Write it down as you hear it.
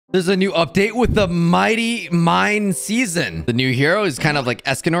There's a new update with the Mighty Mine season. The new hero is kind of like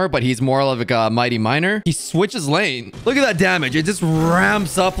Escanor, but he's more like a Mighty Miner. He switches lane. Look at that damage. It just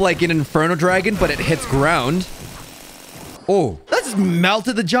ramps up like an Inferno Dragon, but it hits ground. Oh, that just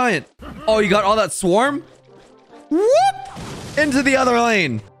melted the giant. Oh, you got all that swarm? Whoop! Into the other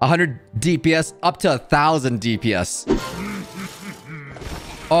lane. 100 DPS up to 1,000 DPS.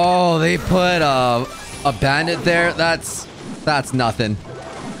 Oh, they put a bandit there. That's nothing.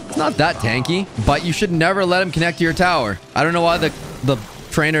 It's not that tanky, but you should never let him connect to your tower. I don't know why the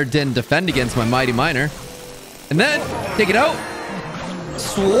trainer didn't defend against my Mighty Miner. And then, take it out.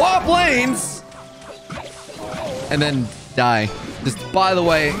 Swap lanes. And then die. Just, by the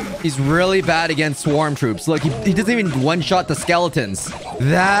way, he's really bad against swarm troops. Look, he doesn't even one-shot the skeletons.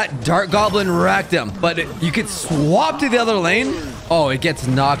 That Dark Goblin wrecked him. But you could swap to the other lane. Oh, it gets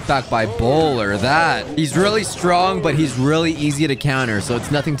knocked back by Bowler. He's really strong, but he's really easy to counter. So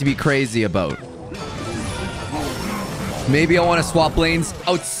it's nothing to be crazy about. Maybe I want to swap lanes.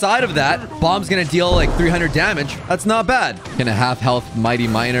 Outside of that, Bomb's going to deal like 300 damage. That's not bad. Can a half-health Mighty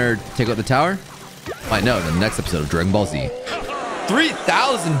Miner take out the tower? I know, the next episode of Dragon Ball Z.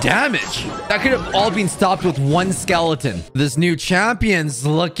 3,000 damage. That could have all been stopped with one skeleton. This new champion's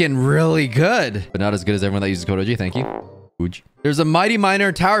looking really good, but not as good as everyone that uses code OG. Thank you. Ooj. There's a Mighty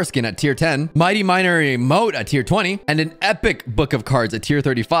Miner tower skin at tier 10, Mighty Miner emote at tier 20, and an epic book of cards at tier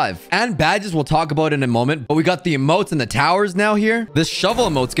 35. And badges we'll talk about in a moment, but we got the emotes and the towers now here. This shovel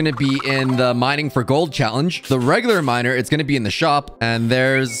emote's going to be in the mining for gold challenge. The regular miner, it's going to be in the shop. And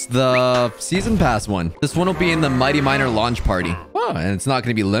there's the season pass one. This one will be in the Mighty Miner launch party. Oh, and it's not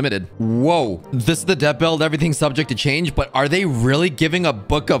going to be limited. Whoa. This is the depth build, everything's subject to change, but are they really giving a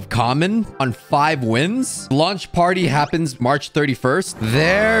book of common on 5 wins? Launch party happens March 31st.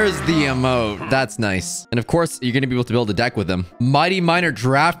 There's the emote. That's nice. And of course, you're going to be able to build a deck with them. Mighty Miner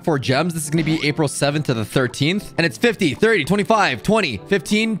draft for gems. This is going to be April 7th to the 13th. And it's 50, 30, 25, 20,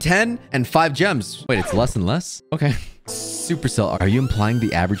 15, 10, and 5 gems. Wait, it's less and less? Okay. Supercell, are you implying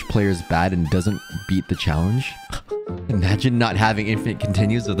the average player is bad and doesn't beat the challenge? Imagine not having infinite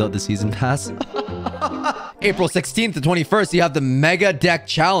continues without the season pass. April 16th to 21st, you have the Mega Deck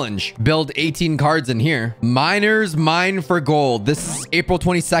Challenge. Build 18 cards in here. Miners mine for gold. This is April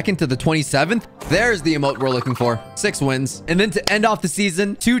 22nd to the 27th. There's the emote we're looking for. 6 wins. And then to end off the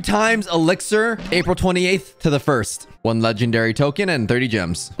season, 2 times Elixir, April 28th to the 1st. 1 legendary token and 30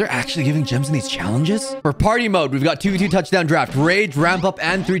 gems. They're actually giving gems in these challenges? For party mode, we've got 2v2 touchdown draft, rage, ramp up,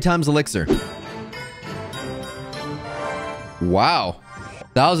 and 3 times Elixir. Wow.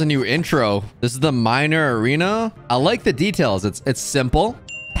 That was a new intro. This is the Miner Arena. I like the details. It's simple.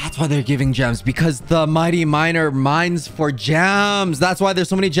 That's why they're giving gems, because the Mighty Miner mines for gems. That's why there's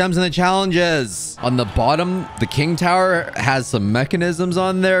so many gems in the challenges. On the bottom, the King Tower has some mechanisms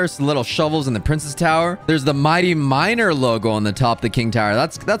on there, some little shovels in the Princess Tower. There's the Mighty Miner logo on the top of the King Tower.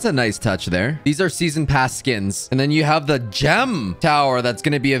 That's a nice touch there. These are season pass skins. And then you have the Gem Tower that's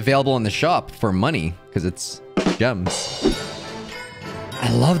going to be available in the shop for money, because it's gems.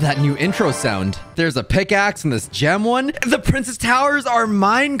 I love that new intro sound. There's a pickaxe in this gem one. The Princess Towers are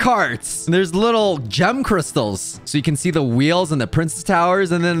mine carts. And there's little gem crystals. So you can see the wheels and the Princess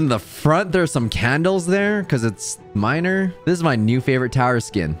Towers. And then in the front, there's some candles there because it's miner. This is my new favorite tower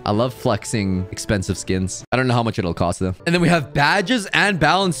skin. I love flexing expensive skins. I don't know how much it'll cost though. And then we have badges and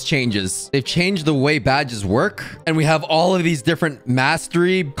balance changes. They've changed the way badges work. And we have all of these different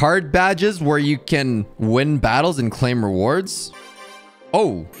mastery card badges where you can win battles and claim rewards.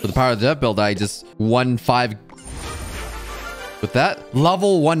 Oh, for the power of the death build, I just won 5 with that.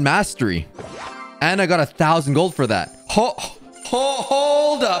 Level 1 mastery. And I got 1,000 gold for that.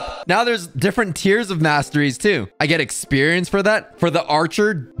 Hold up. Now there's different tiers of masteries too. I get experience for that. For the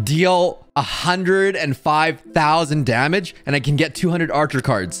archer, deal 105,000 damage and I can get 200 archer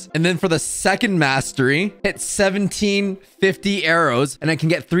cards. And then for the second mastery, hit 1750 arrows and I can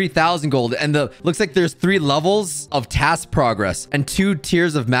get 3,000 gold. And looks like there's 3 levels of task progress and 2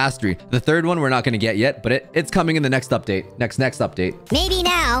 tiers of mastery. The third one we're not going to get yet, but it's coming in the next update. Next update. Maybe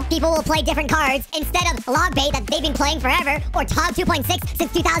now people will play different cards instead of log bait that they've been playing forever or TOG 2.6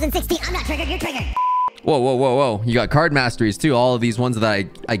 since 2016. I'm not triggered, you're triggered. Whoa. You got card masteries too. All of these ones that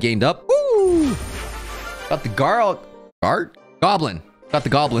I gained up. Woo! Got the Goblin. Got the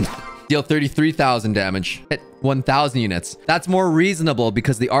Goblin. Deal 33,000 damage. Hit 1,000 units. That's more reasonable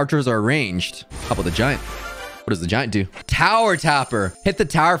because the archers are ranged. How about the Giant? What does the Giant do? Tower Tapper. Hit the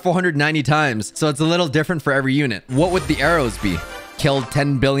tower 490 times. So it's a little different for every unit. What would the arrows be? killed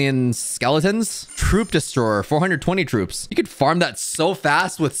 10 billion skeletons. Troop Destroyer, 420 troops. You could farm that so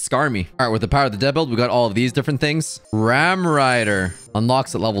fast with Skarmy. All right, with the Power of the Dead build, we got all of these different things. Ram Rider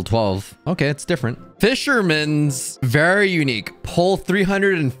unlocks at level 12. Okay, it's different. Fisherman's very unique. Pull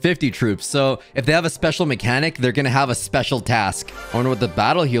 350 troops. So if they have a special mechanic, they're going to have a special task. I wonder what the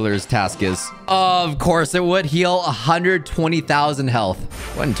Battle Healer's task is. Of course, it would heal 120,000 health.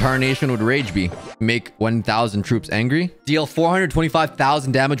 What in tarnation would Rage be? Make 1,000 troops angry? Deal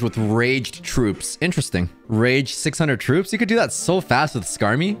 425,000 damage with raged troops. Interesting. Rage 600 troops. You could do that so fast with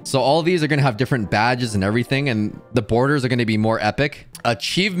Skarmy. So all these are going to have different badges and everything, and the borders are going to be more epic.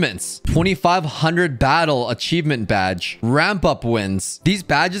 Achievements. 2,500 battle achievement badge. Ramp up wins. These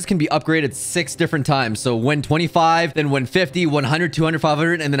badges can be upgraded 6 different times. So win 25, then win 50, 100, 200,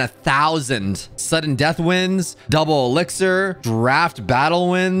 500, and then 1,000. Sudden death wins. Double elixir. Draft battle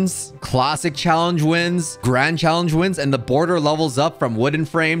wins. Classic challenge wins. Grand challenge wins. And the border levels up from wooden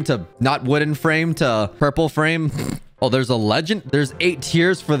frame to not wooden frame to purple frame. Oh, there's a legend. There's 8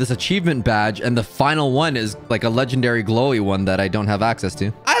 tiers for this achievement badge, and the final one is like a legendary glowy one that I don't have access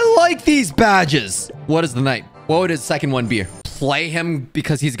to. I like these badges. What is the knight? What would his second one be? Play him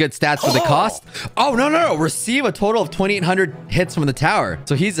because he's good stats for the cost? Oh, no. Receive a total of 2,800 hits from the tower.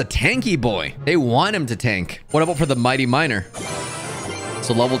 So he's a tanky boy. They want him to tank. What about for the mighty miner?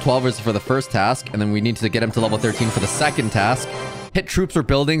 So level 12 is for the first task, and then we need to get him to level 13 for the second task. Hit troops or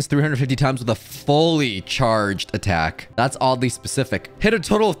buildings 350 times with a fully charged attack. That's oddly specific. Hit a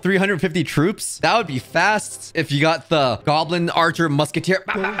total of 350 troops. That would be fast if you got the Goblin, Archer, Musketeer.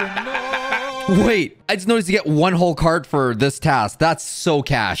 Wait, I just noticed you get 1 whole card for this task. That's so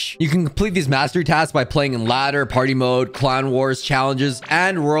cash. You can complete these mastery tasks by playing in ladder, party mode, clan wars, challenges,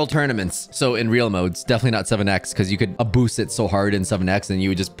 and world tournaments. So in real modes, definitely not 7x, because you could boost it so hard in 7x and you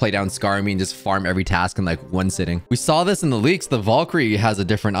would just play down Skarmy and just farm every task in like 1 sitting. We saw this in the leaks. The Valkyrie has a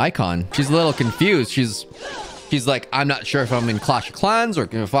different icon. She's a little confused. She's like, I'm not sure if I'm in Clash of Clans or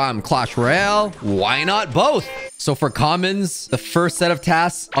if I'm Clash Royale. Why not both? So for commons, the first set of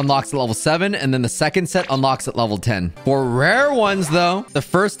tasks unlocks at level 7, and then the second set unlocks at level 10. For rare ones, though, the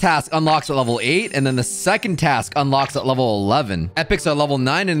first task unlocks at level 8, and then the second task unlocks at level 11. Epics are level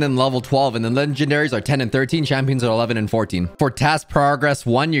 9, and then level 12, and then legendaries are 10 and 13. Champions are 11 and 14. For task progress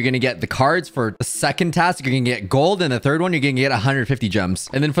 1, you're going to get the cards. For the second task, you're going to get gold, and the third one, you're going to get 150 gems.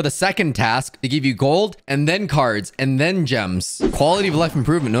 And then for the second task, they give you gold, and then cards, and then gems. Quality of life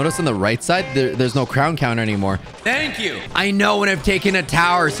improvement. Notice on the right side, there's no crown counter anymore. Thank you. I know when I've taken a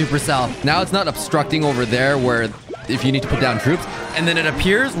tower, Supercell. Now it's not obstructing over there where if you need to put down troops. And then it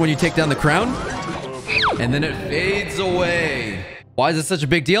appears when you take down the crown. And then it fades away. Why is this such a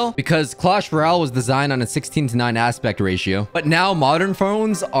big deal? Because Clash Royale was designed on a 16:9 aspect ratio. But now modern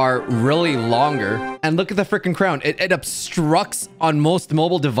phones are really longer. And look at the freaking crown. It obstructs on most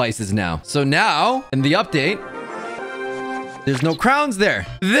mobile devices now. So now, in the update, there's no crowns there.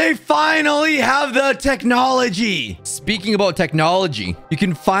 They finally have the technology. Speaking about technology, you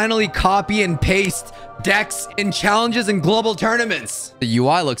can finally copy and paste decks in challenges and global tournaments. The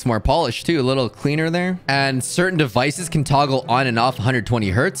UI looks more polished too, a little cleaner there. And certain devices can toggle on and off 120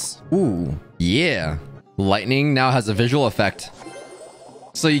 hertz. Ooh, yeah. Lightning now has a visual effect.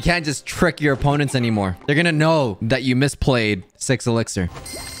 So you can't just trick your opponents anymore. They're gonna know that you misplayed 6 elixir.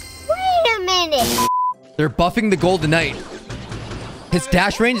 Wait a minute. They're buffing the Golden Knight. His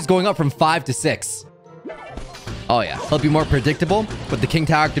dash range is going up from 5 to 6. Oh yeah, he'll be more predictable, but the King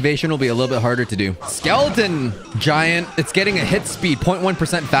Tower activation will be a little bit harder to do. Skeleton Giant, it's getting a hit speed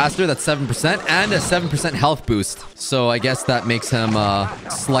 0.1% faster, that's 7%, and a 7% health boost. So I guess that makes him a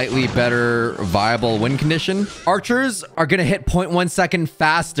slightly better viable win condition. Archers are gonna hit 0.1 second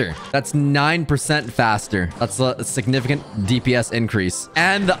faster. That's 9% faster. That's a significant DPS increase.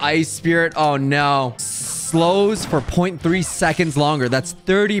 And the Ice Spirit, oh no. Slows for 0.3 seconds longer. That's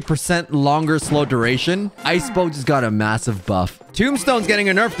 30% longer slow duration. Ice Bow just got a massive buff. Tombstone's getting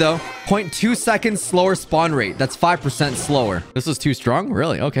a nerf though. 0.2 seconds slower spawn rate. That's 5% slower. This was too strong?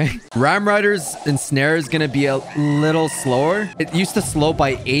 Really? Okay. Ram Rider's Ensnare is going to be a little slower. It used to slow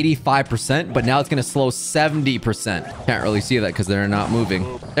by 85%, but now it's going to slow 70%. Can't really see that because they're not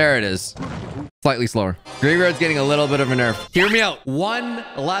moving. There it is. Slightly slower. Graveyard's getting a little bit of a nerf. Hear me out. 1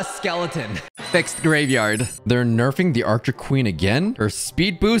 less skeleton. Fixed Graveyard. They're nerfing the Archer Queen again. Her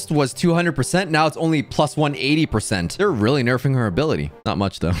speed boost was 200%. Now it's only plus 180%. They're really nerfing her ability. Not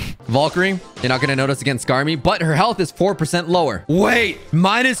much though. Valkyrie, you're not going to notice against Skarmy, but her health is 4% lower. Wait,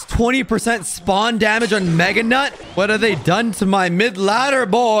 minus 20% spawn damage on Mega Nut? What have they done to my mid-ladder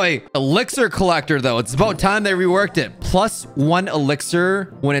boy? Elixir Collector though. It's about time they reworked it. Plus 1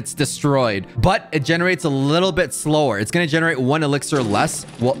 elixir when it's destroyed. But but it generates a little bit slower. It's going to generate 1 elixir less.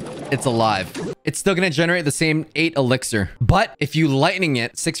 Well, it's alive. It's still going to generate the same 8 elixir. But if you lightning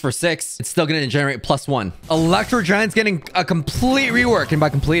it 6 for 6, it's still going to generate +1. Electro Giant's getting a complete rework. And by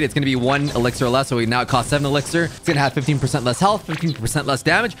complete, it's going to be 1 elixir less. So now it costs 7 elixir. It's going to have 15% less health, 15% less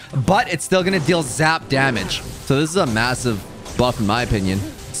damage, but it's still going to deal zap damage. So this is a massive buff in my opinion.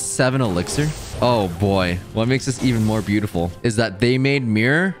 7 elixir. Oh boy. What makes this even more beautiful is that they made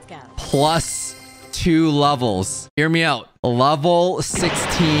Mirror plus 2 levels. Hear me out. Level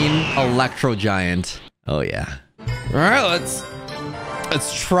 16 Electro Giant. Oh yeah. All right,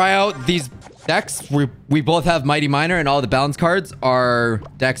 let's try out these decks. We both have Mighty Miner and all the balance cards. Our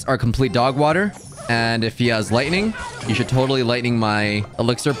decks are complete dog water. And if he has lightning, you should totally lightning my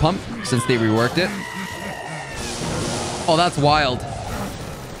elixir pump since they reworked it. Oh, that's wild.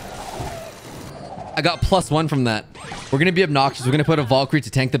 I got +1 from that. We're going to be obnoxious. We're going to put a Valkyrie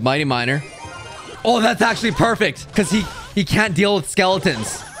to tank the Mighty Miner. Oh, that's actually perfect because he can't deal with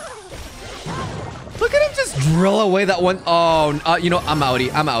skeletons. Look at him just drill away that one. Oh, you know, I'm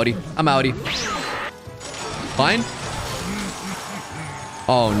outie. I'm outie. I'm outie. Fine.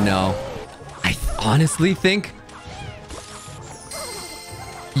 Oh, no. I honestly think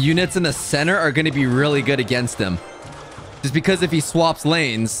units in the center are going to be really good against him. Just because if he swaps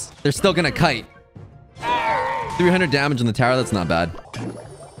lanes, they're still going to kite. 300 damage on the tower, that's not bad.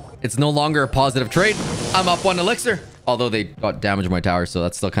 It's no longer a positive trade. I'm up 1 elixir. Although they got damage on my tower, so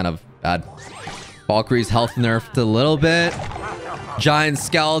that's still kind of bad. Valkyrie's health nerfed a little bit. Giant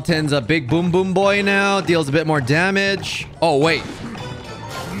Skeleton's a big boom boom boy now. Deals a bit more damage. Oh, wait.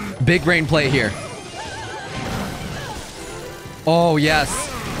 Big brain play here. Oh, yes.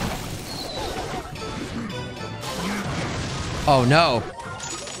 Oh, no.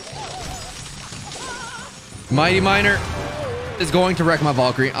 Mighty Miner is going to wreck my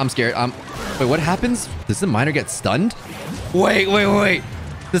Valkyrie. I'm scared. Wait, what happens? Does the Miner get stunned? Wait.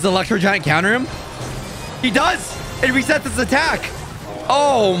 Does the Electro Giant counter him? He does! It resets its attack.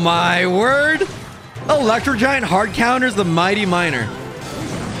 Oh, my word. Electro Giant hard counters the Mighty Miner.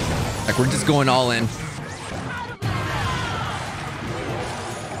 Like, we're just going all in.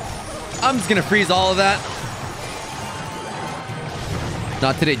 I'm just going to freeze all of that.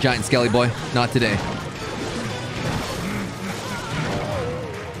 Not today, Giant Skelly Boy. Not today.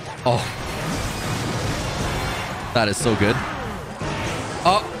 Oh. That is so good.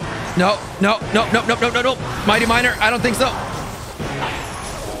 Oh. No. Mighty Miner. I don't think so.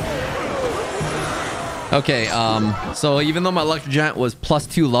 Okay, so even though my Electro Giant was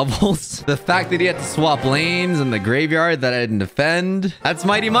 +2 levels, the fact that he had to swap lanes in the graveyard that I didn't defend, that's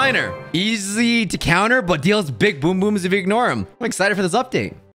Mighty Miner. Easy to counter, but deals big boom booms if you ignore him. I'm excited for this update.